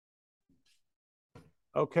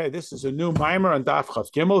Okay, this is a new mimer on Daf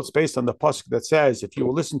Chav Gimel. It's based on the pasuk that says, "If you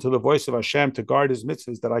will listen to the voice of Hashem to guard His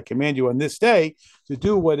mitzvahs that I command you on this day, to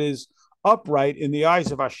do what is upright in the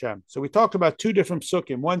eyes of Hashem." So we talked about two different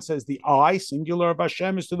psukim. One says the eye, singular, of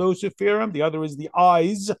Hashem is to those who fear Him. The other is the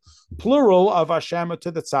eyes, plural, of Hashem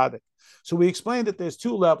to the tzaddik. So we explained that there's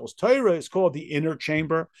two levels. Torah is called the inner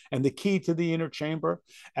chamber and the key to the inner chamber,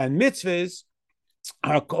 and mitzvahs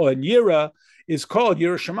are called Yira is called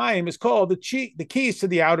Yerushalayim is called the keys to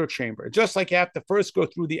the outer chamber. Just like you have to first go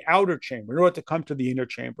through the outer chamber in order to come to the inner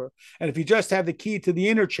chamber. And if you just have the key to the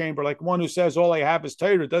inner chamber, like one who says all I have is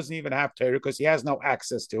Torah, doesn't even have Torah because he has no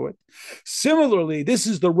access to it. Similarly, this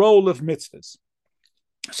is the role of mitzvahs.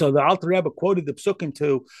 So the Alter Rebbe quoted the psukim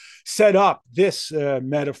to set up this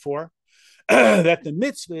metaphor that the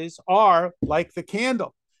mitzvahs are like the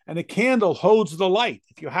candle. And a candle holds the light.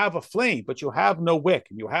 If you have a flame, but you have no wick,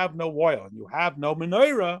 and you have no oil, and you have no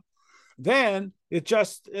menorah, then it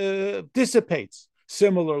just dissipates.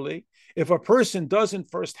 Similarly, if a person doesn't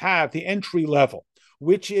first have the entry level,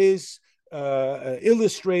 which is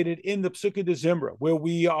illustrated in the Psukei de Zimra, where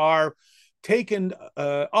we are taken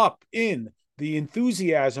up in the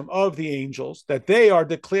enthusiasm of the angels, that they are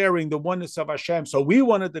declaring the oneness of Hashem. So we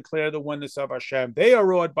want to declare the oneness of Hashem. They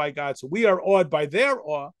are awed by God, so we are awed by their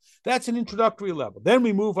awe. That's an introductory level. Then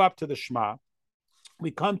we move up to the Shema.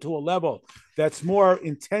 We come to a level that's more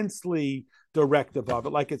intensely directive of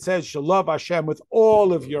it. Like it says, you love Hashem with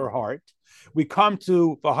all of your heart. We come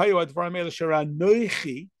to that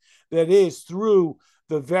is through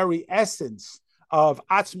the very essence of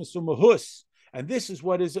Atzmus Umahus. And this is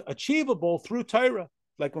what is achievable through Torah.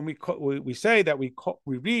 Like when we say that we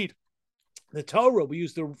read the Torah, we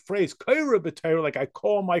use the phrase "Kaira b'Torah," like I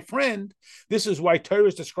call my friend. This is why Torah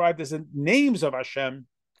is described as the names of Hashem.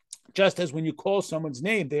 Just as when you call someone's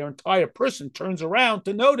name, their entire person turns around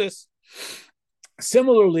to notice.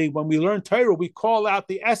 Similarly, when we learn Torah, we call out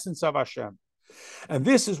the essence of Hashem. And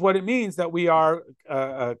this is what it means that we are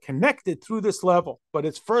connected through this level. But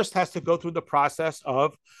it first has to go through the process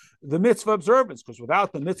of the mitzvah observance, because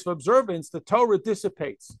without the mitzvah observance, the Torah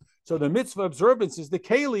dissipates. So the mitzvah observance is the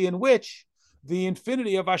keli in which the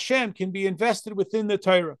infinity of Hashem can be invested within the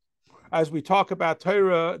Torah. As we talk about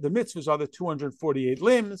Torah, the mitzvahs are the 248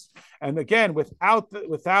 limbs, and again, without the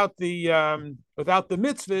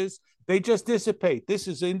mitzvahs, they just dissipate. This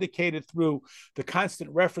is indicated through the constant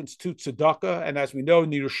reference to tzedakah, and as we know in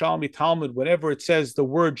the Yerushalmi Talmud, whenever it says the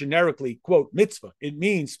word generically, quote, mitzvah, it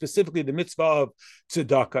means specifically the mitzvah of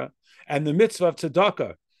tzedakah, and the mitzvah of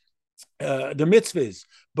tzedakah, the mitzvahs,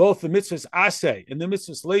 both the mitzvahs aseh and the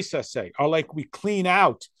mitzvahs leisaseh, are like we clean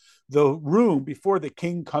out the room before the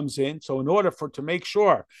king comes in. So in order to make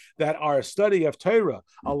sure that our study of Torah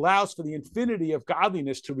allows for the infinity of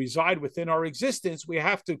godliness to reside within our existence, we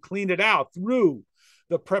have to clean it out through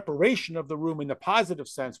the preparation of the room in the positive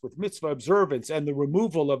sense with mitzvah observance and the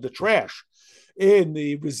removal of the trash in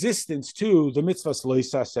the resistance to the mitzvahs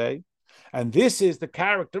leisaseh. And this is the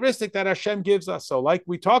characteristic that Hashem gives us. So like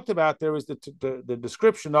we talked about, there is the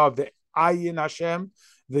description of the ayin Hashem,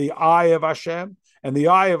 the eye of Hashem. And the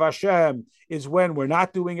eye of Hashem is when we're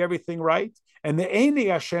not doing everything right. And the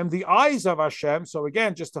Eini Hashem, the eyes of Hashem. So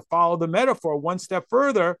again, just to follow the metaphor one step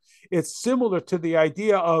further, it's similar to the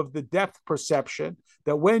idea of the depth perception,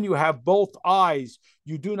 that when you have both eyes,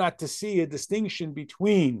 you do not see a distinction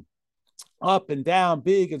between up and down,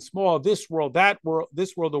 big and small, this world, that world,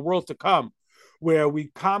 this world, the world to come, where we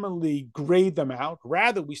commonly grade them out.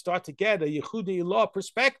 Rather, we start to get a Yehudi law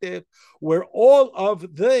perspective where all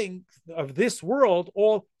of this world,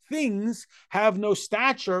 all things have no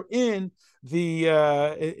stature in the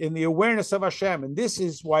awareness of Hashem. And this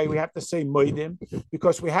is why we have to say moedim,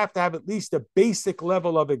 because we have to have at least a basic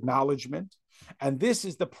level of acknowledgement. And this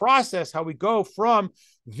is the process, how we go from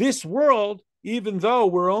this world, even though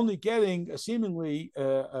we're only getting seemingly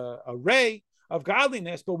a ray of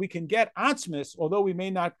godliness, but we can get atzmis, although we may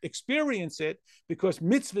not experience it, because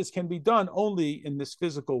mitzvahs can be done only in this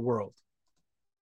physical world.